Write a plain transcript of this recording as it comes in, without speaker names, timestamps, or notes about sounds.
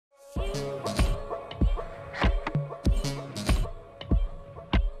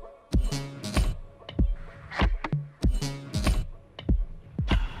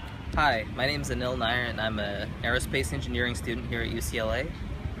Hi, my name is Anil Nair and I'm an aerospace engineering student here at UCLA,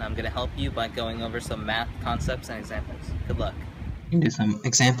 and I'm going to help you by going over some math concepts and examples. Good luck. We can do some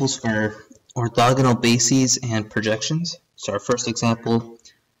examples for orthogonal bases and projections. So our first example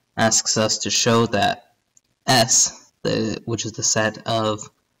asks us to show that S, which is the set of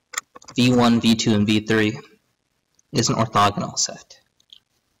V1, V2, and V3, is an orthogonal set.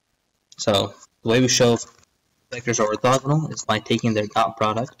 So the way we show vectors are orthogonal is by taking their dot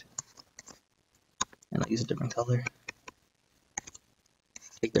product, and I'll use a different color.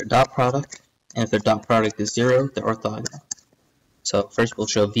 Take their dot product, and if their dot product is 0, they're orthogonal. So first we'll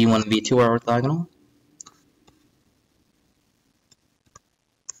show V1 and V2 are orthogonal.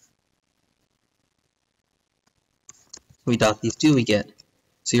 We dot these two, we get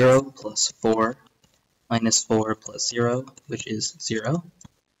 0 plus 4 minus 4 plus 0, which is 0.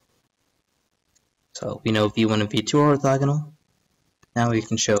 So we know V1 and V2 are orthogonal. Now we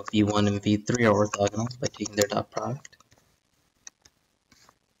can show V1 and V3 are orthogonal by taking their dot product.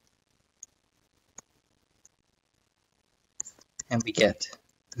 And we get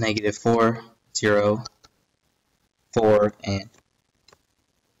negative 4, 0, 4, and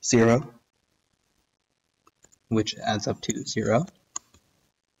 0, which adds up to 0.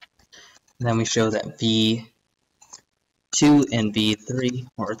 And then we show that V2 and V3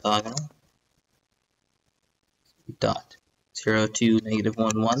 are orthogonal. Dot 0, 2, negative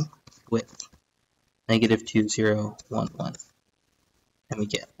 1, 1 with negative 2, 0, 1, 1. And we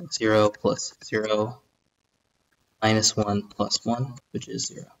get 0 plus 0 minus 1 plus 1, which is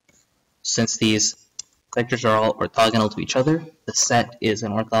 0. Since these vectors are all orthogonal to each other, the set is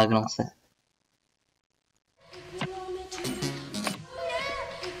an orthogonal set.